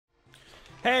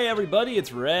Hey everybody,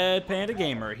 it's Red Panda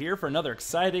Gamer here for another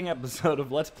exciting episode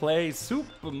of Let's Play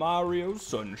Super Mario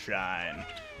Sunshine.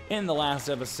 In the last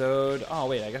episode, oh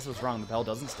wait, I guess I was wrong, the bell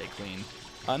doesn't stay clean.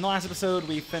 In the last episode,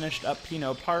 we finished up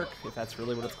Pino Park, if that's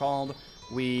really what it's called.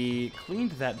 We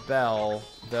cleaned that bell,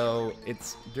 though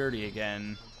it's dirty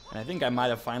again. And I think I might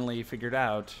have finally figured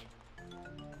out.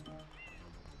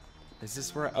 Is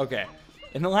this where, okay.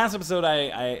 In the last episode,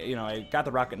 I got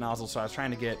the rocket nozzle, so I was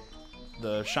trying to get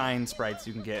the shine sprites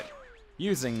you can get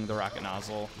using the rocket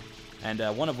nozzle, and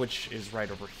one of which is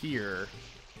right over here,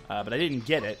 but I didn't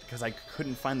get it because I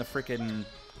couldn't find the frickin'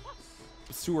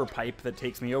 sewer pipe that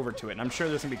takes me over to it. And I'm sure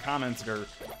there's gonna be comments that are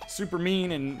super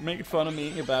mean and make fun of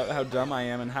me about how dumb I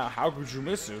am and how could you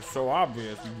miss it? It's so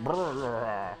obvious.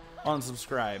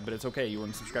 Unsubscribe, but it's okay, you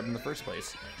weren't subscribed in the first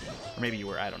place. Or maybe you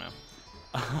were, I don't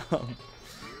know.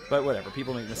 But whatever,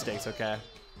 people make mistakes, okay?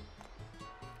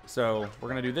 So we're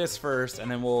gonna do this first,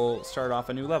 and then we'll start off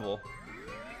a new level.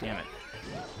 Damn it.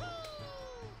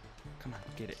 Come on,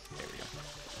 get it. There we go.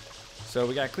 So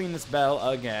we gotta clean this bell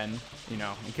again. You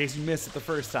know, in case you missed it the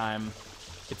first time,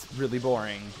 it's really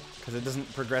boring, because it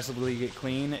doesn't progressively get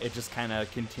clean, it just kind of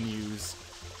continues,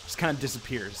 just kind of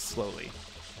disappears slowly.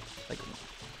 Like,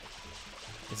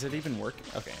 is it even working?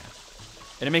 Okay.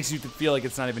 And it makes you feel like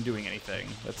it's not even doing anything.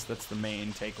 That's the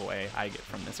main takeaway I get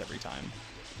from this every time.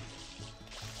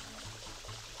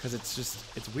 Because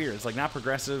it's weird. It's like not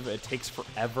progressive. It takes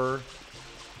forever.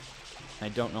 I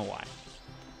don't know why.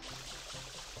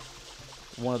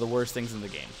 One of the worst things in the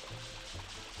game.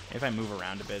 If I move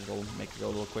around a bit, it'll make it go a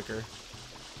little quicker.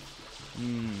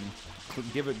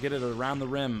 Get it around the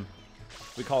rim.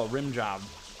 We call it rim job.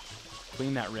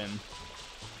 Clean that rim.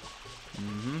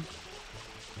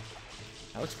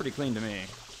 That looks pretty clean to me.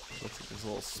 Looks like there's a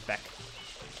little speck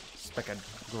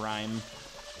of grime.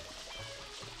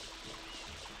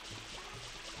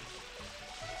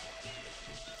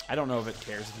 I don't know if it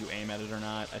cares if you aim at it or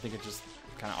not. I think it just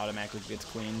kind of automatically gets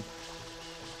clean.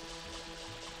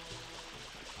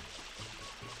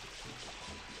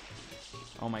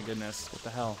 Oh my goodness, what the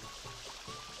hell?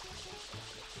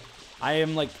 I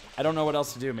am like, I don't know what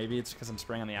else to do. Maybe it's because I'm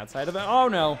spraying on the outside of it. Oh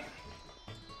no!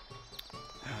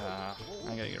 I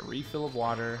gotta get a refill of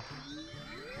water.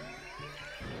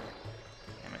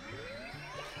 Damn it.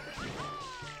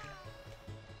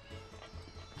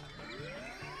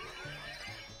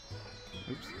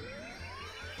 Oops.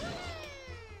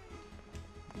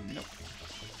 Nope.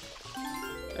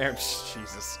 There,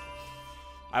 Jesus.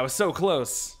 I was so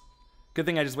close. Good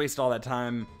thing I just wasted all that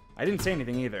time. I didn't say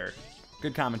anything either.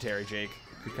 Good commentary, Jake.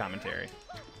 Good commentary.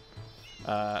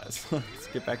 So let's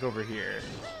get back over here.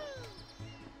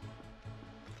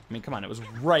 I mean, come on, it was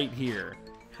right here.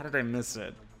 How did I miss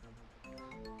it?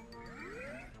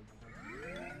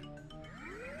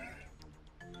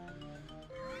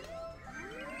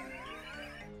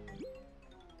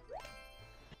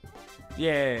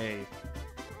 Yay!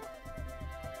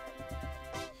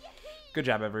 Good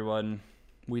job, everyone.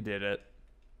 We did it.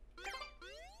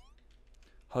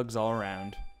 Hugs all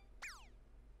around.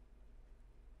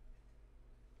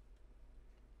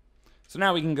 So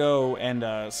now we can go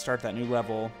and start that new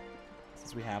level,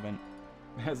 since we haven't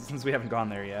gone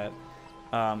there yet.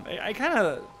 I kind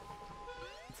of,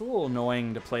 it's a little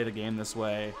annoying to play the game this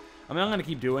way. I mean, I'm gonna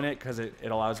keep doing it because it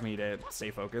allows me to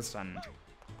stay focused on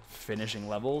finishing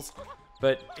levels.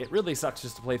 But it really sucks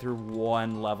just to play through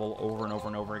one level over and over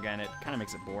and over again. It kind of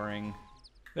makes it boring.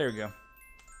 There we go.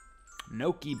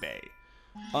 Noki Bay.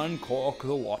 Uncork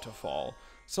the waterfall.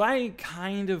 So I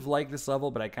kind of like this level,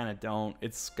 but I kind of don't.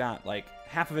 It's got like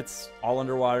half of it's all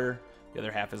underwater, the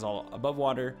other half is all above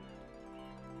water.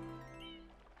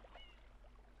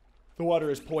 The water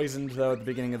is poisoned though at the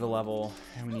beginning of the level,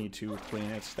 and we need to clean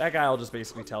it. That guy will just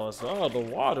basically tell us, oh, the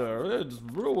water, it's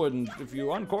ruined. If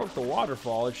you uncork the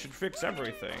waterfall, it should fix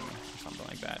everything, or something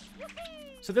like that.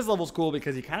 So this level's cool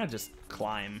because you kind of just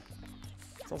climb.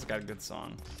 It's also got a good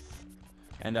song.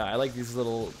 And I like these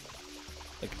little,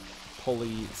 like,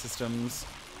 pulley systems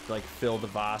to, like, fill the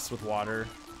vase with water,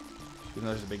 even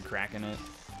though there's a big crack in it.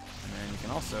 And then you can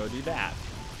also do that.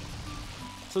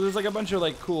 So there's, like, a bunch of,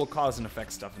 like, cool cause and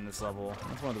effect stuff in this level.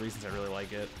 That's one of the reasons I really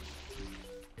like it.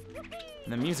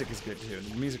 And the music is good, too.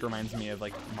 The music reminds me of,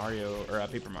 like, Mario, or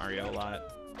Paper Mario a lot.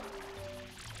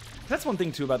 That's one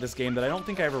thing, too, about this game that I don't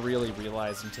think I ever really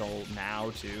realized until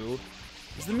now, too.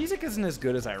 Is the music isn't as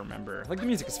good as I remember. Like, the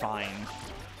music is fine.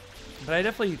 But I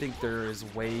definitely think there is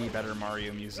way better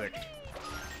Mario music.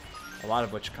 A lot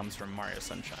of which comes from Mario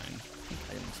Sunshine. I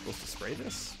think I'm supposed to spray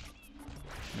this?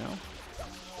 No?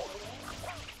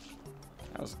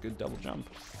 That was a good double jump.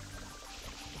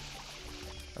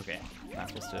 Okay, not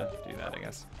supposed to do that, I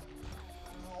guess.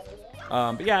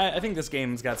 But yeah, I think this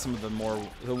game's got some of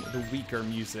the weaker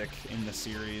music in the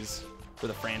series, for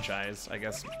the franchise, I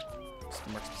guess,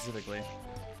 more specifically.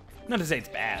 Not to say it's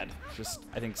bad, just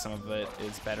I think some of it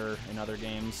is better in other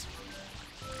games.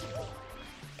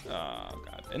 Oh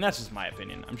god, and that's just my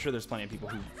opinion. I'm sure there's plenty of people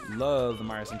who love the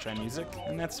Mario Sunshine music,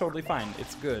 and that's totally fine.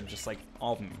 It's good, just like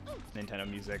all Nintendo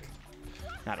music.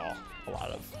 Not all, a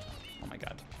lot of. Oh my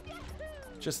god.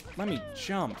 Just let me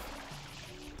jump.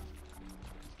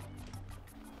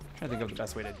 I'm trying to think of the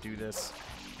best way to do this.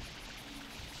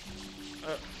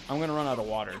 I'm gonna run out of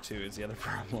water too, is the other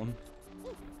problem.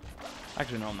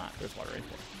 Actually, no, I'm not. There's water right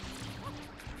there.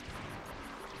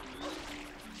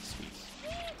 Sweet.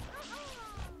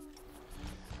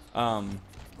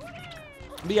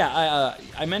 But yeah,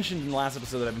 I mentioned in the last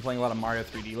episode that I've been playing a lot of Mario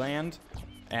 3D Land,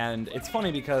 and it's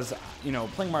funny because, you know,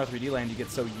 playing Mario 3D Land, you get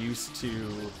so used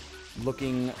to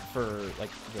looking for, like,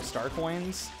 the star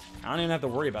coins. I don't even have to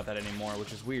worry about that anymore,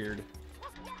 which is weird.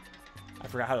 I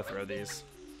forgot how to throw these.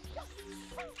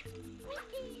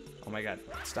 Oh my god,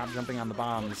 stop jumping on the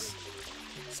bombs.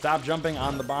 Stop jumping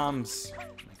on the bombs. Oh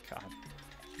my god.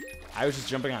 I was just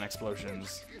jumping on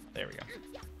explosions. There we go.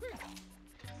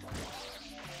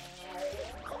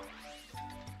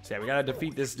 So yeah, we gotta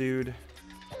defeat this dude.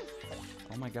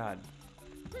 Oh my god.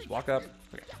 Just walk up.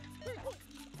 Okay.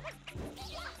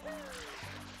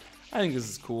 I think this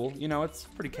is cool. You know, it's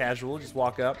pretty casual. Just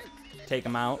walk up, take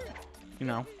him out. You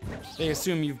know, they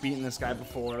assume you've beaten this guy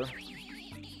before.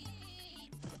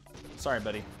 Sorry,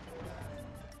 buddy.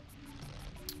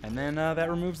 And then that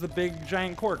removes the big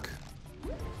giant cork.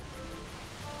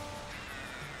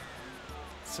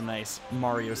 Some nice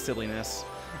Mario silliness.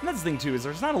 And that's the thing too, is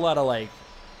there's not a lot of like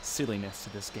silliness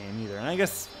to this game either. And I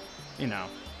guess, you know,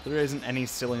 there isn't any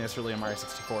silliness really in Mario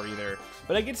 64 either.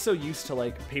 But I get so used to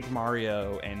like Paper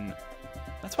Mario, and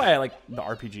that's why I like the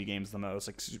RPG games the most.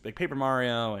 Like Paper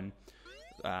Mario and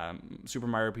Super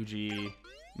Mario RPG,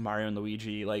 Mario and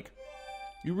Luigi. Like,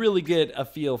 you really get a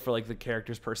feel for like the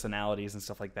characters' personalities and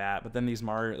stuff like that. But then these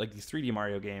Mario, like these 3D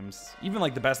Mario games, even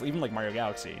like the best, even like Mario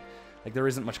Galaxy, like there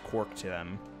isn't much quirk to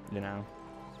them. You know,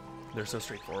 they're so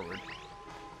straightforward,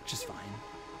 which is fine.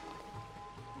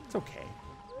 It's okay.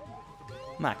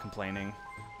 I'm not complaining.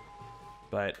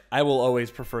 But I will always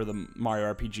prefer the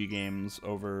Mario RPG games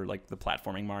over like the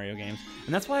platforming Mario games.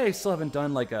 And that's why I still haven't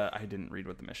done like a, I didn't read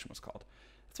what the mission was called.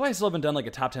 That's why I still haven't done like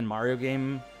a top 10 Mario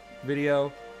game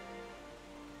video.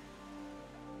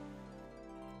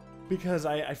 Because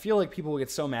I feel like people will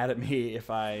get so mad at me if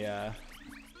I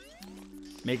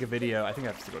make a video. I think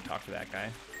I have to go talk to that guy.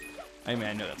 I mean,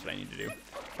 I know that's what I need to do.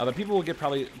 But people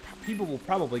will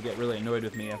probably get really annoyed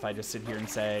with me if I just sit here and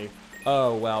say,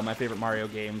 oh, well, my favorite Mario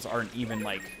games aren't even,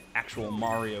 like, actual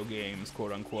Mario games,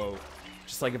 quote-unquote.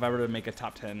 Just like if I were to make a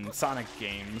top 10 Sonic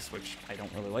games, which I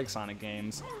don't really like Sonic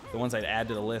games, the ones I'd add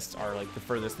to the list are, like, the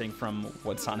furthest thing from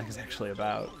what Sonic is actually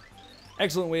about.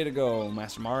 Excellent way to go,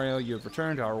 Master Mario. You have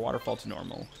returned our waterfall to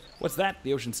normal. What's that?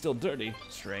 The ocean's still dirty.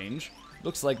 Strange.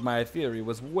 Looks like my theory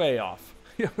was way off.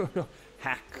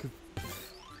 Hack.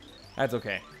 That's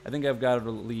okay. I think I've got a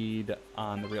lead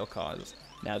on the real cause.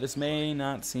 Now, this may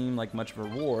not seem like much of a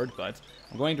reward, but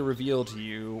I'm going to reveal to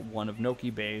you one of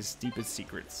Noki Bay's deepest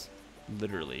secrets.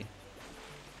 Literally.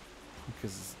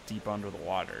 Because it's deep under the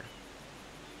water.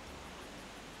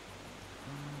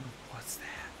 What's that?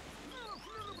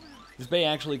 This bay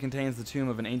actually contains the tomb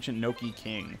of an ancient Noki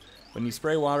king. When you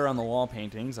spray water on the wall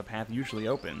paintings, a path usually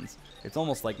opens. It's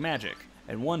almost like magic,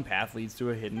 and one path leads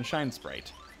to a hidden shine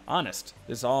sprite. Honest,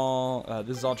 this is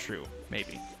all true.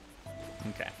 Maybe.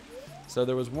 Okay. So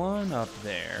there was one up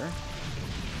there.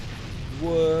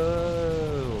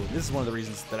 Whoa! This is one of the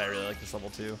reasons that I really like this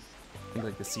level too. I think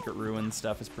like the secret ruin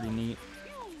stuff is pretty neat.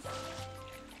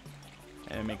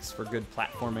 And it makes for good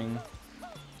platforming.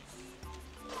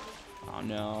 Oh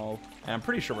no. And I'm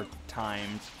pretty sure we're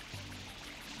timed.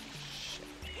 Shit.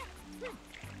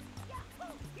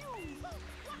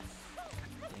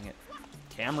 Dang it.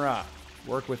 Camera!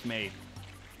 Work with me.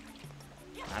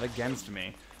 Not against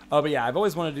me. Oh, but yeah, I've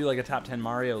always wanted to do like a top 10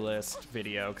 Mario list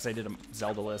video, because I did a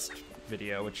Zelda list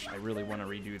video, which I really want to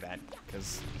redo that,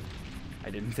 because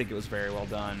I didn't think it was very well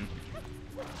done.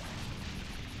 What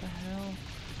the hell?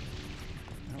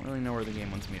 I don't really know where the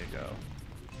game wants me to go.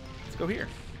 Let's go here.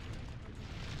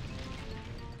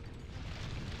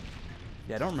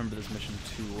 Yeah, I don't remember this mission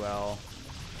too well.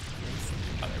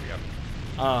 Oh, there we go.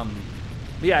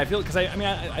 But yeah, I feel, because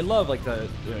I love like the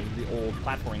old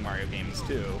platforming Mario games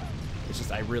too. It's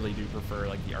just I really do prefer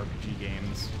like the RPG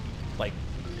games, like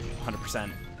 100%.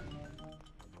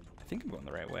 I think I'm going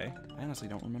the right way. I honestly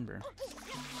don't remember.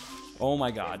 Oh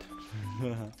my god.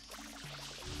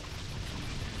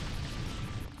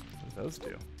 those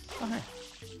do? Oh, hey.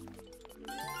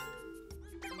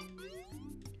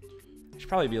 I should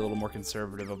probably be a little more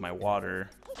conservative of my water.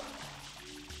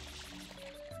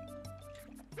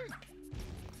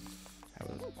 That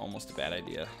was almost a bad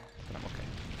idea, but I'm okay.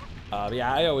 But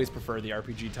yeah, I always prefer the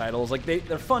RPG titles. Like,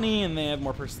 they're funny and they have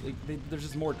more there's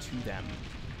just more to them.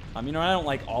 You know, I don't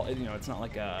like all, you know, it's not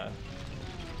like a...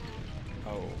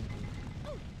 Oh.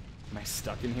 Am I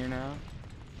stuck in here now?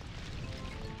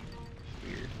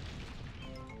 Weird.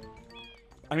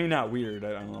 I mean, not weird.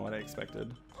 I don't know what I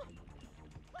expected.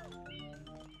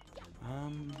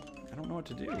 I don't know what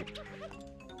to do.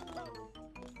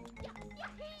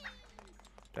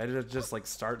 Did I just, like,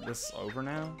 start this over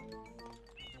now?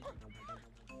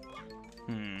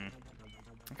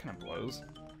 That kind of blows.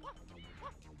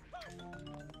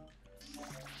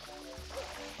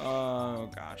 Oh,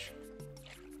 gosh.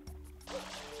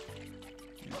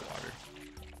 Need water.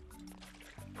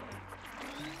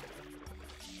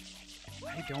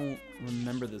 I don't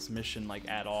remember this mission, like,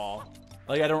 at all.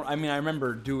 Like, I mean, I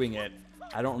remember doing it.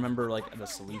 I don't remember, like, the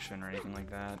solution or anything like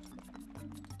that.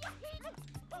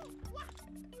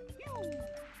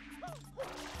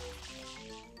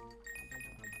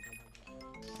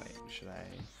 Wait, should I...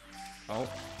 Oh.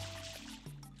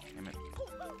 Damn it.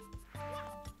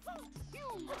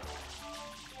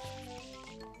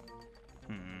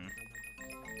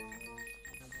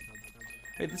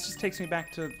 Wait, this just takes me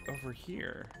back to over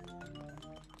here.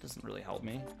 Doesn't really help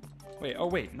me. Wait, oh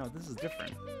wait, no, this is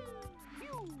different.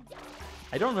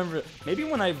 I don't remember, maybe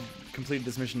when I've completed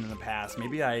this mission in the past,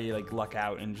 maybe I like luck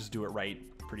out and just do it right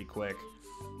pretty quick.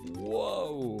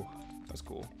 Whoa, that's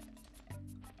cool.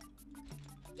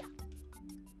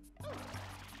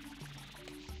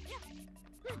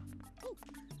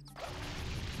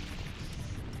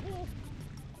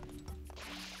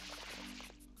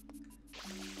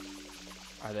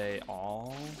 Are they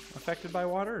all affected by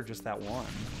water or just that one?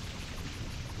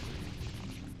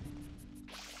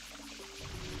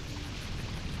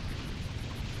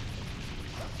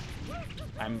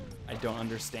 I don't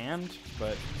understand,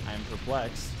 but I'm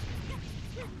perplexed.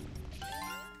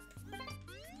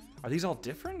 Are these all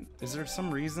different? Is there some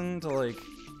reason to like,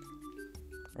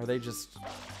 or are they just,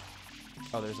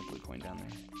 oh, there's a blue coin down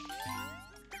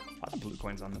there. A lot of blue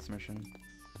coins on this mission.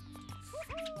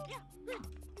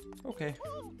 Okay.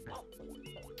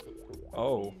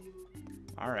 Oh.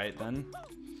 Alright then.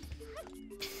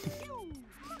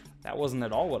 That wasn't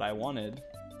at all what I wanted.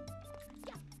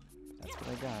 That's what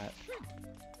I got.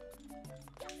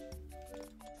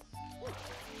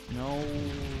 No.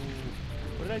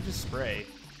 What did I just spray?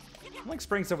 I'm like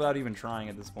spraying stuff without even trying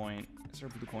at this point. Is there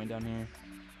a blue coin down here?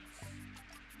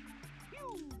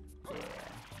 Yeah.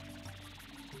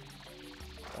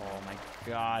 Oh my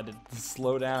god.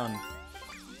 Slow down.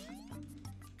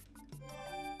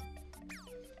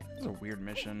 This is a weird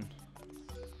mission.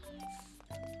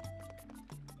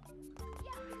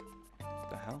 What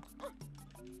the hell?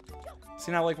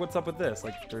 See now, like, what's up with this?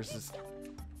 Like, there's this...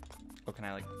 Oh, can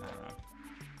I, like... I don't know.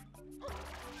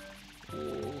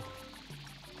 Ooh.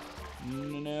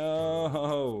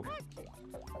 No!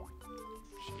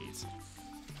 Jeez.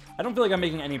 I don't feel like I'm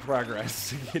making any progress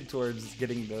to get towards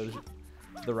getting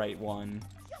the right one.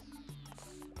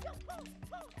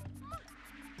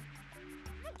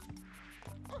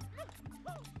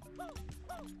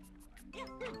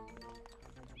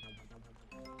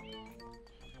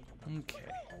 Okay.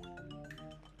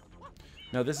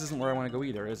 No, this isn't where I want to go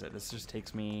either, is it? This just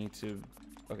takes me to...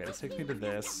 Okay, this takes me to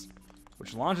this,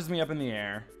 which launches me up in the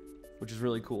air, which is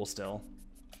really cool still.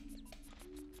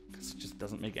 Because it just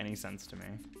doesn't make any sense to me.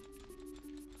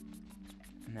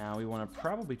 Now we want to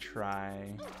probably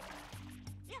try...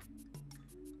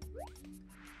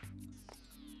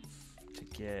 to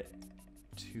get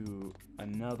to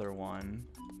another one.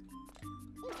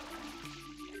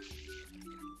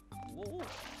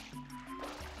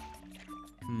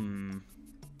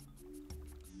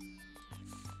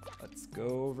 Let's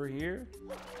go over here.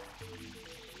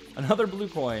 Another blue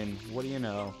coin. What do you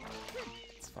know?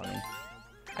 It's funny.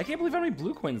 I can't believe how many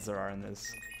blue coins there are in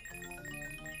this.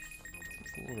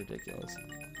 It's a little ridiculous.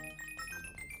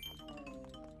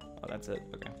 Oh, that's it.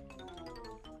 Okay.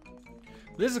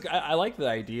 This is, I like the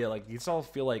idea. Like, these all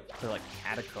feel like they're like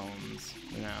catacombs,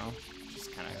 you know?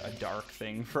 Just kind of a dark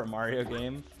thing for a Mario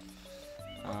game.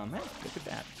 Hey, look at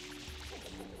that.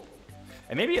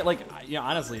 And maybe, like, you know,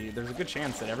 honestly, there's a good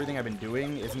chance that everything I've been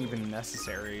doing isn't even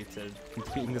necessary to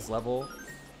completing this level.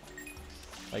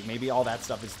 Like, maybe all that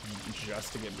stuff is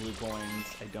just to get blue coins.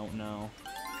 I don't know.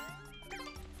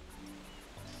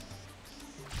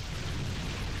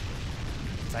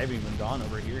 I haven't even gone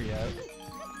over here yet.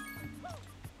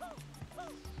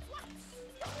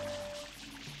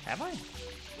 Have I?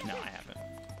 No, I haven't.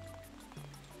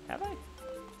 Have I?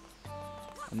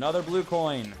 Another blue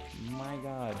coin. My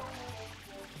god.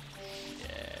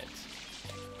 Shit.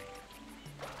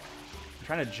 I'm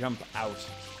trying to jump out,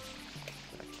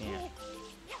 but I can't.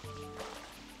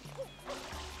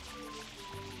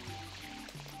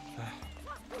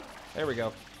 There we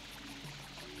go.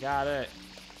 Got it.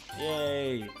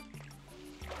 Yay.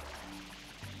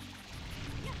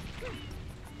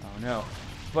 Oh no.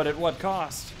 But at what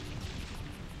cost?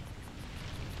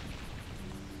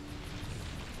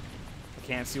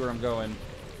 I can't see where I'm going.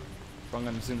 But I'm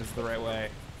gonna assume this is the right way.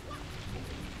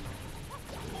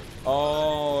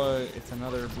 Oh, it's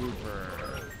another blooper.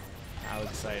 How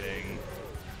exciting.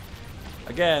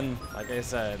 Again, like I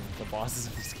said, the bosses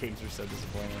of these games are so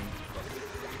disappointing.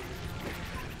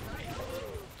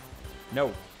 No.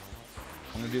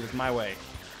 I'm gonna do this my way.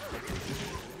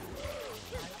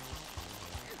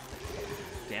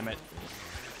 Damn it.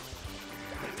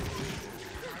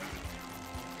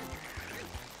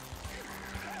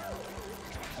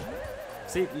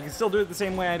 See, you can still do it the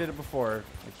same way I did it before.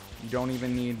 Like, you don't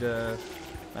even need to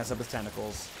mess up his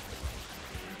tentacles.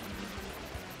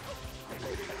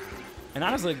 And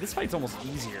honestly, like, this fight's almost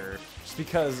easier just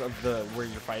because of the where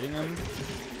you're fighting him.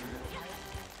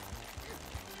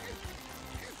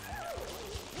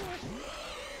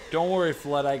 Don't worry,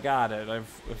 Flood, I got it.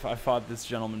 I fought this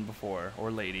gentleman before,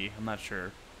 or lady. I'm not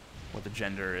sure what the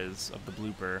gender is of the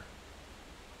blooper.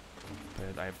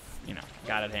 But I've, you know,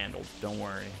 got it handled. Don't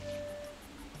worry.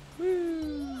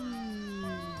 Woo.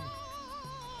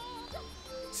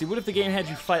 See, what if the game had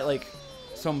you fight, like,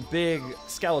 some big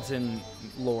skeleton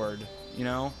lord, you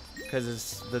know? Because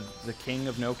it's the king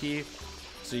of Noki,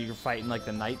 so you're fighting, like,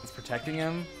 the knight that's protecting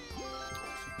him.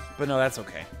 But no, that's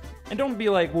okay. And don't be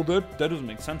like, well, that doesn't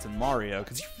make sense in Mario,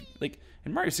 because, like,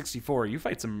 in Mario 64, you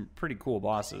fight some pretty cool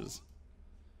bosses.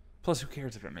 Plus, who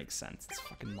cares if it makes sense? It's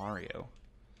fucking Mario.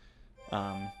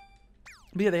 But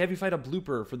yeah, they have you fight a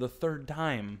blooper for the 3rd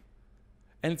time.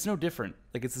 And it's no different.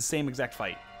 Like, it's the same exact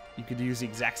fight. You could use the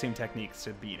exact same techniques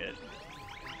to beat it.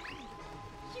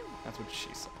 That's what she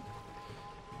said.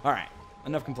 Alright,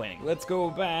 enough complaining. Let's go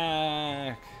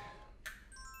back.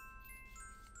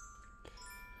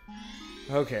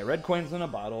 Okay, red coins in a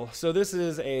bottle. So this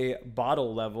is a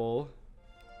bottle level,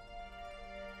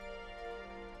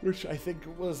 which I think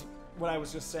was what I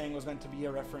was just saying was meant to be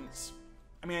a reference.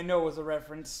 I mean, I know it was a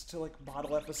reference to, like,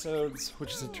 bottle episodes,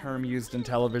 which is a term used in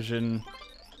television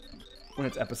when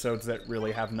it's episodes that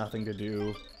really have nothing to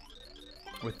do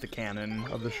with the canon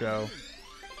of the show.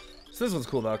 So this one's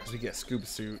cool, though, because we get a scuba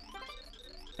suit.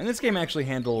 And this game actually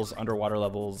handles underwater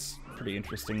levels pretty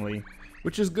interestingly,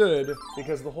 which is good,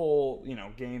 because the whole, you know,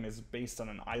 game is based on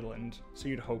an island, so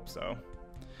you'd hope so.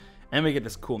 And we get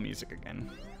this cool music again.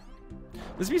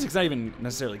 This music's not even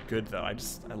necessarily good, though. I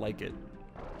like it.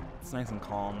 It's nice and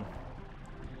calm.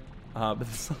 But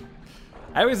this,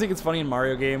 I always think it's funny in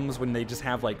Mario games when they just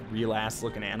have, like, real-ass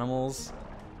looking animals.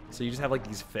 So you just have, like,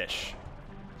 these fish.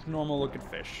 Normal looking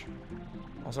fish.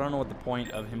 Also, I don't know what the point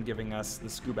of him giving us the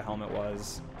scuba helmet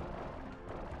was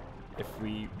if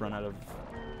we run out of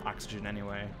oxygen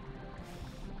anyway.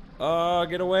 Oh,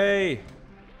 get away!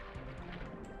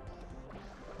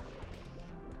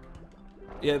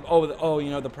 Yeah, oh, you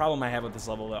know, the problem I have with this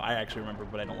level, though, I actually remember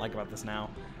what I don't like about this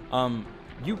now.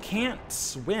 You can't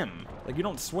swim. Like, you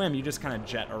don't swim, you just kind of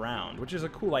jet around, which is a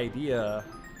cool idea,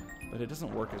 but it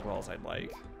doesn't work as well as I'd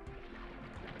like.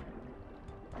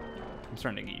 I'm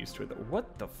starting to get used to it, though.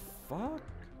 What the fuck?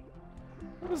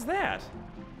 What was that?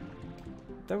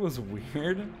 That was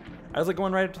weird. I was, like,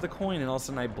 going right up to the coin, and all of a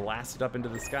sudden I blasted up into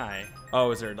the sky.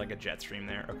 Oh, is there, like, a jet stream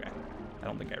there? Okay. I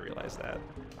don't think I realized that.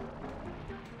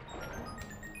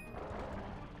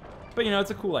 But, you know,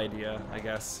 it's a cool idea, I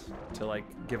guess, to, like,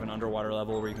 give an underwater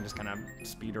level where you can just kind of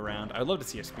speed around. I'd love to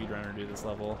see a speedrunner do this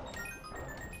level.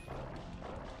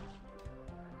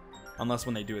 Unless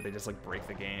when they do it, they just, like, break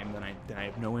the game. Then I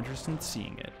have no interest in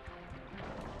seeing it.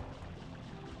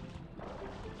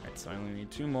 Alright, so I only need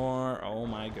 2 more. Oh,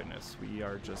 my goodness. We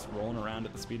are just rolling around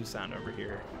at the speed of sound over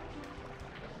here.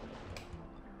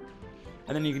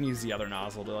 And then you can use the other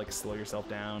nozzle to, like, slow yourself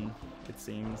down, it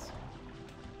seems.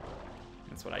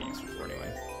 That's what I used it for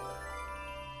anyway.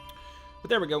 But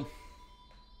there we go.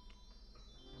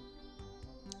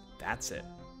 That's it.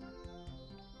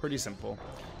 Pretty simple.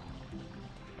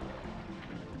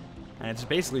 And it's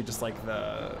basically just like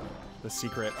the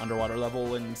secret underwater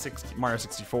level in Mario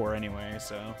 64 anyway,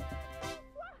 so.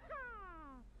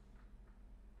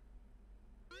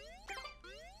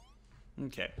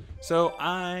 Okay, so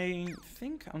I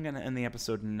think I'm gonna end the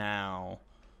episode now.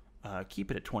 Keep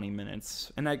it at 20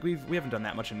 minutes. And like we haven't done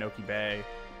that much in Noki Bay.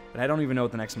 but I don't even know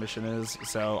what the next mission is.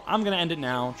 So I'm going to end it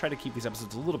now. Try to keep these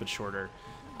episodes a little bit shorter.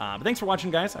 But thanks for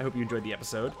watching, guys. I hope you enjoyed the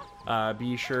episode.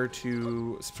 Be sure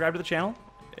to subscribe to the channel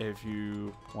if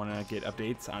you want to get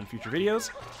updates on future videos.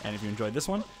 And if you enjoyed this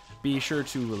one, be sure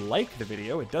to like the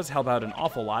video. It does help out an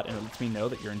awful lot, and it lets me know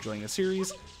that you're enjoying the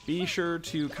series. Be sure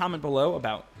to comment below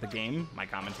about the game, my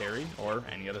commentary, or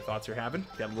any other thoughts you're having.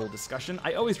 Get a little discussion.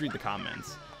 I always read the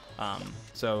comments,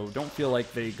 so don't feel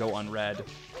like they go unread.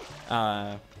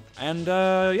 Yeah,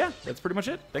 that's pretty much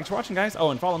it. Thanks for watching, guys. Oh,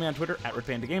 and follow me on Twitter at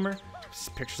RedPandaGamer.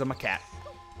 Pictures of my cat.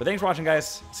 But thanks for watching,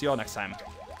 guys. See you all next time.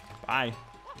 Bye.